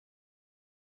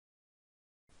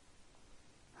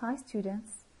Hi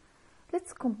students,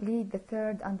 let's complete the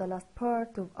third and the last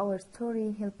part of our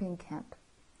story, Helping Hand.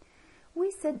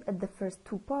 We said at the first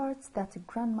two parts that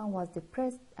Grandma was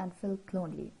depressed and felt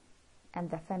lonely, and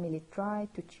the family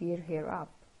tried to cheer her up.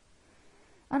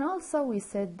 And also we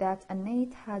said that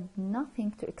Annette had nothing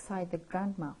to excite the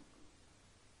grandma.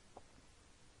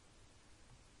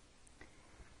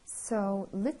 So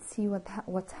let's see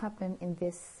what happened in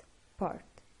this part.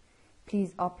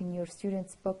 Please open your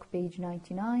student's book, page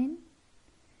 99,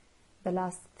 the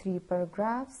last three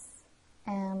paragraphs,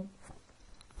 and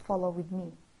follow with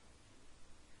me.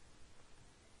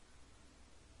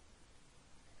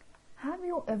 Have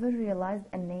you ever realized,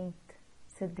 Annette,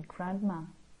 said the grandma,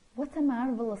 what a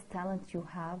marvelous talent you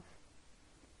have?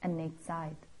 Annette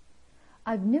sighed.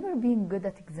 I've never been good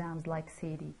at exams like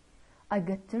Sadie. I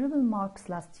got terrible marks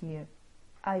last year.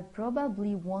 I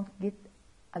probably won't get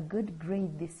a good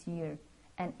grade this year,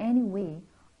 and anyway,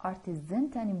 art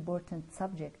isn't an important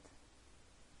subject.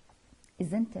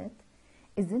 Isn't it?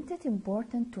 Isn't it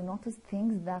important to notice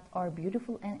things that are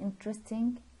beautiful and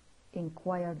interesting?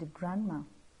 Inquired the grandma.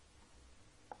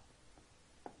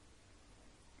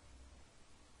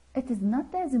 It is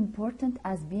not as important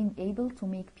as being able to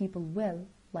make people well,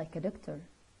 like a doctor,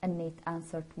 Annette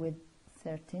answered with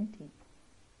certainty.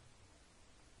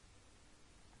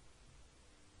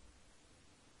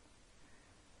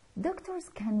 Doctors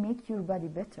can make your body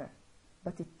better,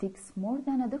 but it takes more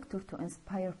than a doctor to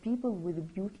inspire people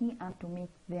with beauty and to make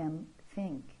them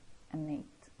think,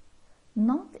 Annette.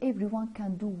 Not everyone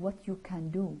can do what you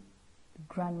can do.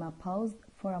 Grandma paused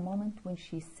for a moment when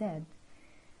she said,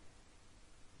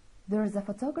 there is a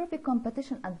photography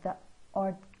competition at the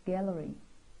art gallery.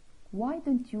 Why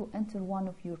don't you enter one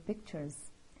of your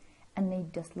pictures?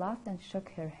 Annette just laughed and shook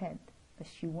her head, but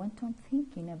she went on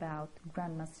thinking about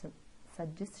Grandma's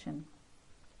suggestion.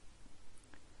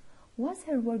 Was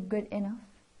her work good enough?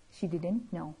 She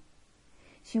didn't know.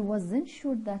 She wasn't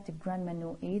sure that Grandma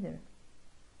knew either.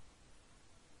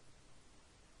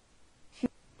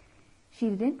 She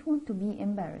didn't want to be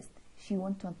embarrassed. She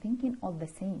went on thinking all the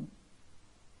same.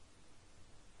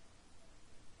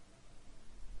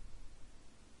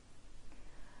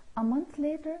 A month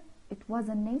later, it was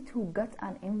Annette who got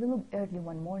an envelope early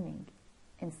one morning.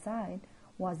 Inside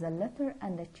was a letter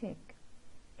and a check.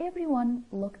 Everyone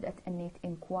looked at Annette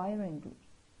inquiringly.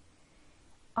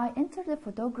 I entered the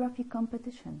photography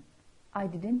competition. I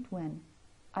didn't win.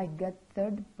 I got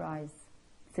third prize,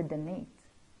 said Annette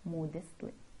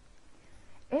modestly.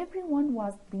 Everyone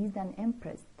was pleased and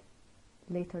impressed.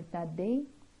 Later that day,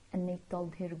 Annette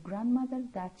told her grandmother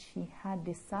that she had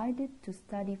decided to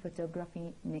study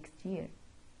photography next year.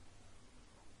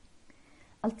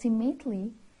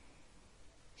 Ultimately,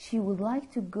 she would like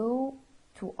to go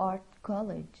to art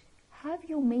college. Have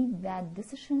you made that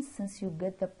decision since you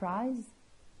got the prize?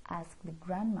 Asked the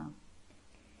grandma.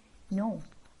 No,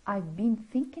 I've been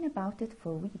thinking about it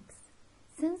for weeks,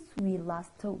 since we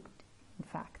last talked, in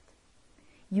fact.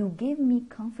 You gave me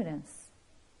confidence.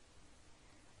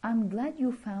 I'm glad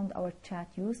you found our chat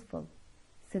useful,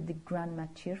 said the grandma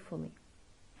cheerfully.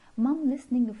 Mom,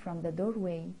 listening from the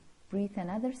doorway, breathed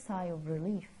another sigh of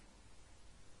relief.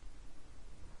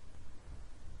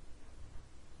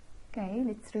 Okay,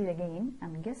 let's read again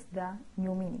and guess the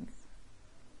new meanings.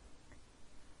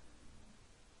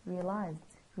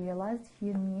 Realized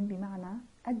here mean بمعنى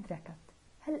أدركت.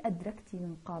 هل أدركتي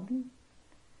من قبل؟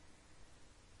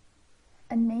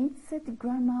 Annette said,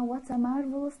 Grandma, what a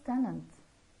marvelous talent.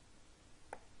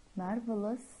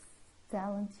 Marvelous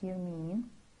talent here mean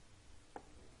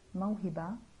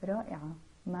موهبة رائعة.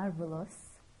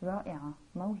 Marvelous رائعة.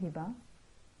 موهبة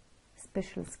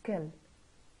special skill.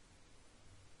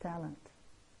 Talent.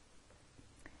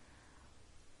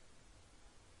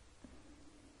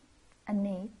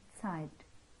 Annette sighed.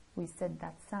 We said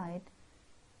that sighed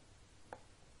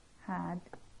had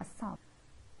a sound.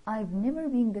 I've never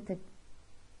been good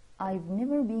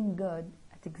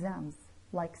at exams.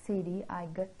 Like Sadie, I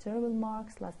got terrible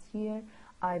marks last year.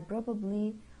 I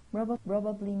probably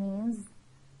means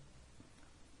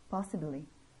possibly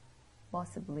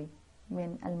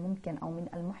من الممكن أو من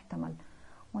المحتمل.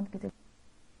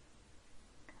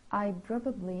 I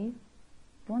probably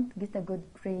won't get a good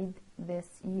grade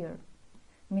this year.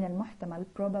 من المحتمل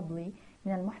probably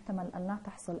من المحتمل أن لا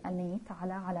تحصل أنيت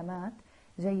على علامات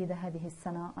جيدة هذه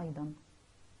السنة أيضا.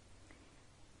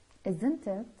 Isn't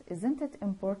it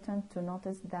important to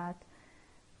notice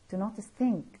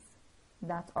things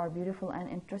that are beautiful and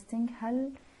interesting?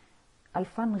 هل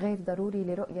الفن غير ضروري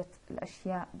لرؤية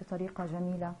الأشياء بطريقة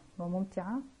جميلة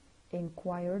وممتعة؟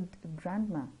 Inquired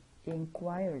grandma.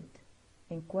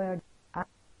 Inquired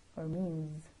or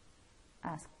means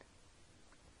asked.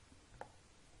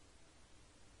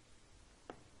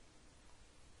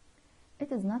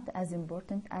 It is not as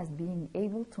important as being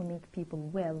able to make people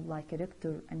well, like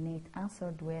Dr. Annette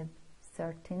answered with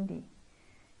certainty.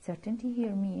 Certainty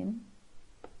here mean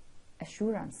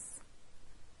assurance،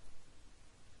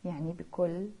 يعني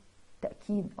بكل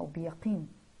تأكيد أو بيقين.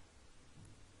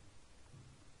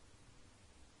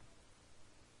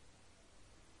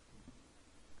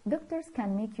 Doctors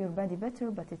can make your body better,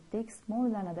 but it takes more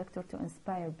than a doctor to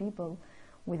inspire people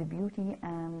with beauty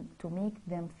and to make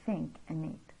them think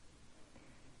innate.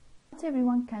 Not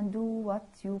everyone can do what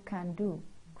you can do,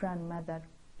 grandmother.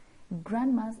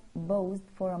 Grandma paused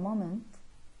for a moment,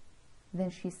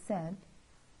 then she said,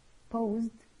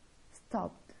 paused,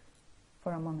 stopped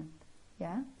for a moment.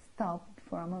 Yeah, stopped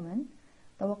for a moment,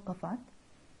 توقفت.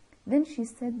 Then she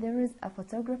said, there is a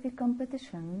photography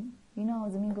competition. You know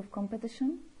the meaning of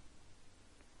competition?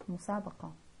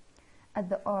 مسابقة. At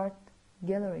the art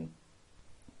gallery.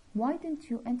 Why didn't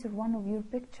you enter one of your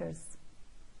pictures?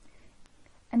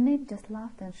 Annette just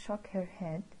laughed and shook her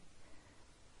head.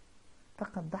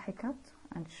 فقط ضحكت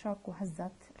and shook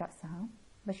وهزت رأسها.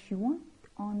 But she went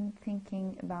on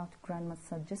thinking about grandma's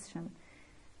suggestion.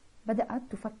 بدأت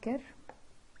تفكر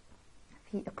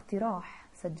في اقتراح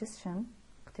suggestion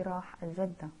اقتراح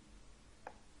الجدة.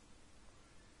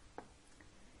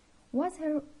 Was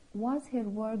her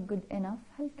work good enough?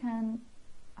 هل كان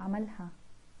عملها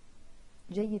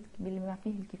جيد بما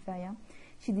فيه الكفاية؟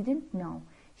 She didn't know.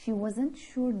 She wasn't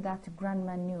sure that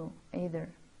grandma knew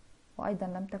either. وأيضا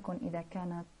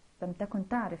لم تكن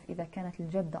تعرف إذا كانت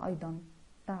الجدة أيضا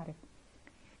تعرف.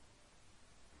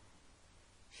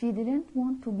 She didn't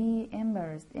want to be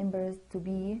embarrassed to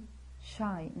be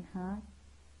shy إنها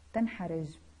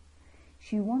تنحرج.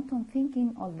 She went on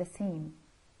thinking all the same.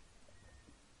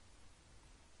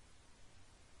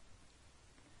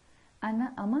 And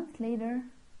a month later,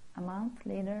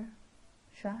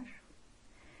 شهر,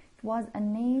 it was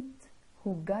Annette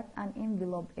who got an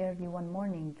envelope early one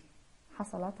morning.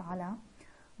 حصلت على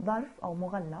ظرف أو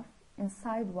مغلف.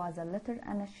 Inside was a letter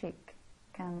and a check.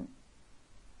 كان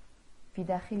في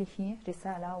داخله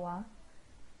رسالة و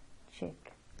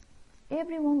check.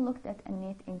 Everyone looked at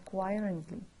Annette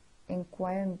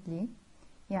inquiringly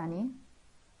يعني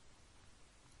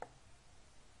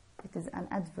it is an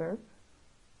adverb.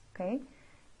 Okay,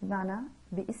 بمعنى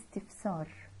باستفسار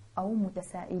أو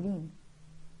متسائلين.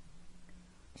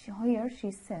 Here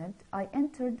she said, I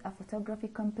entered a photography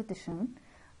competition.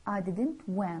 I didn't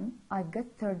win. I got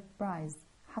third prize.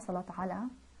 حصلت على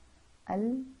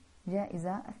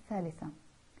الجائزة الثالثة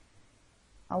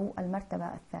أو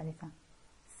المرتبة الثالثة.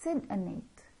 Said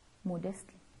Annette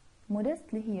modestly.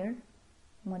 Modestly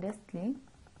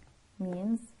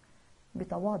means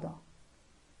بتواضع.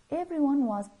 Everyone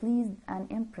was pleased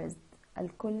and impressed.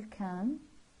 الكل كان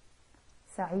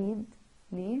سعيد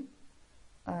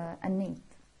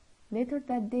Annette. Later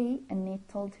that day, Annette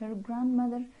told her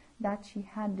grandmother that she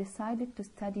had decided to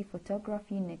study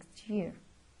photography next year.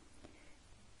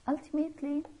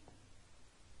 Ultimately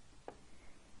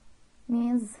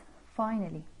means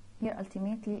finally. Here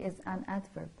ultimately is an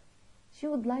adverb. She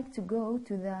would like to go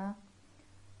to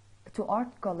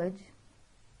art college.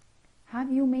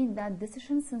 Have you made that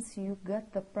decision since you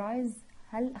got the prize?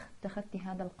 هل اتخذتِ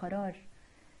هذا القرار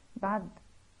بعد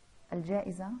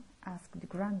الجائزة? Asked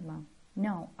grandma.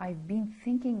 No, I've been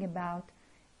thinking about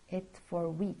it for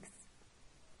weeks.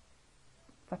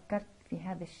 فكرت في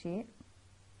هذا الشيء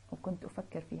وكنت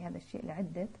أفكر في هذا الشيء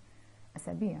لعدة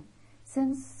أسابيع.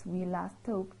 Since we last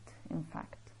talked, in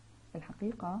fact.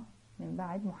 الحقيقة من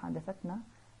بعد محادثتنا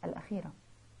الأخيرة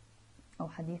أو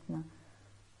حديثنا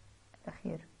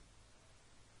الأخير.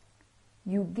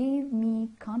 You gave me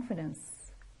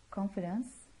confidence.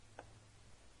 Confidence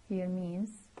here means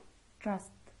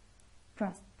trust.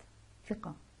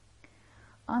 ثقة.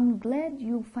 I'm glad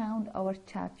you found our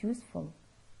chat useful.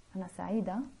 أنا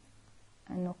سعيدة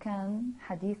أنه كان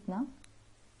حديثنا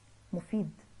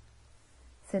مفيد.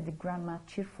 Said the grandma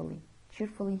cheerfully.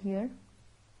 Cheerfully here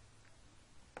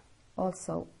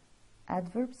also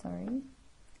adverb,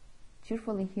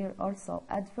 cheerfully here also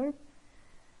adverb,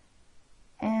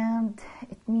 and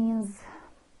it means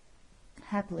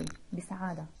happily,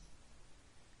 بسعادة.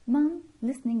 Mom,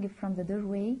 listening from the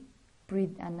doorway,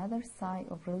 breathed another sigh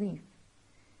of relief.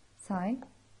 Sigh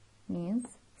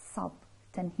means صب,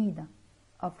 تنهيدة.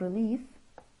 Of relief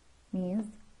means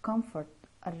comfort,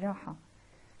 الراحة.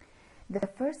 The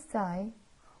first sigh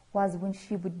was when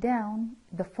she put down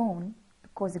the phone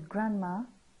because grandma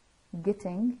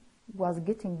was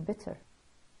getting better.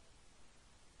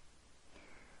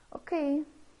 Okay,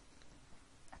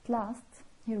 at last,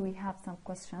 here we have some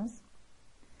questions.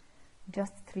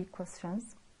 just 3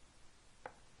 questions.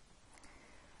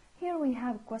 Here we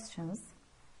have questions.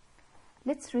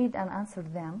 Let's read and answer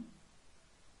them,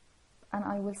 and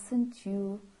I will send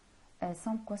you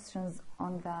some questions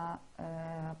on the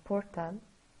portal.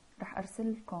 رح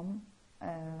أرسل لكم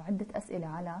عدة أسئلة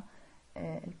على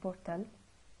البورتال.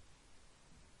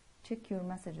 Check your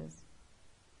messages.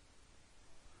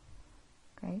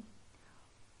 Okay.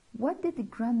 What did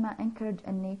Grandma encourage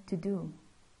Annette to do?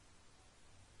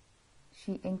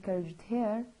 She encouraged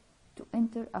her to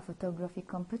enter a photography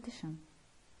competition.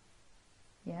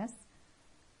 Yes.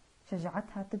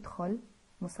 شجعتها تدخل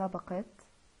مسابقة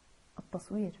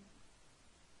التصوير.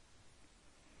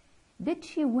 Did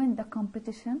she win the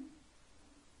competition?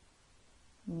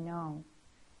 No.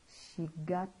 She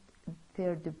got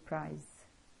third prize.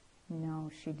 No,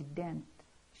 she didn't.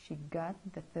 She got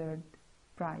the third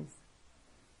prize.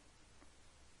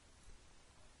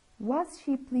 Was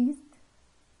she pleased?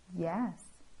 Yes,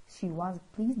 she was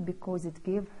pleased because it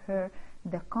gave her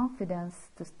the confidence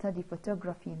to study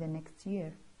photography the next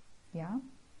year. Yeah?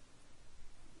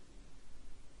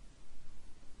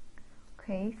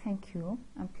 Okay, thank you.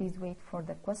 And please wait for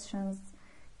the questions.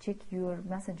 Check your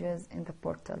messages in the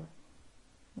portal.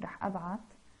 رح أبعت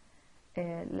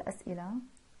الأسئلة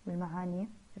والمعاني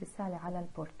رسالة على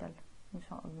البورتال إن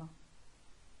شاء الله.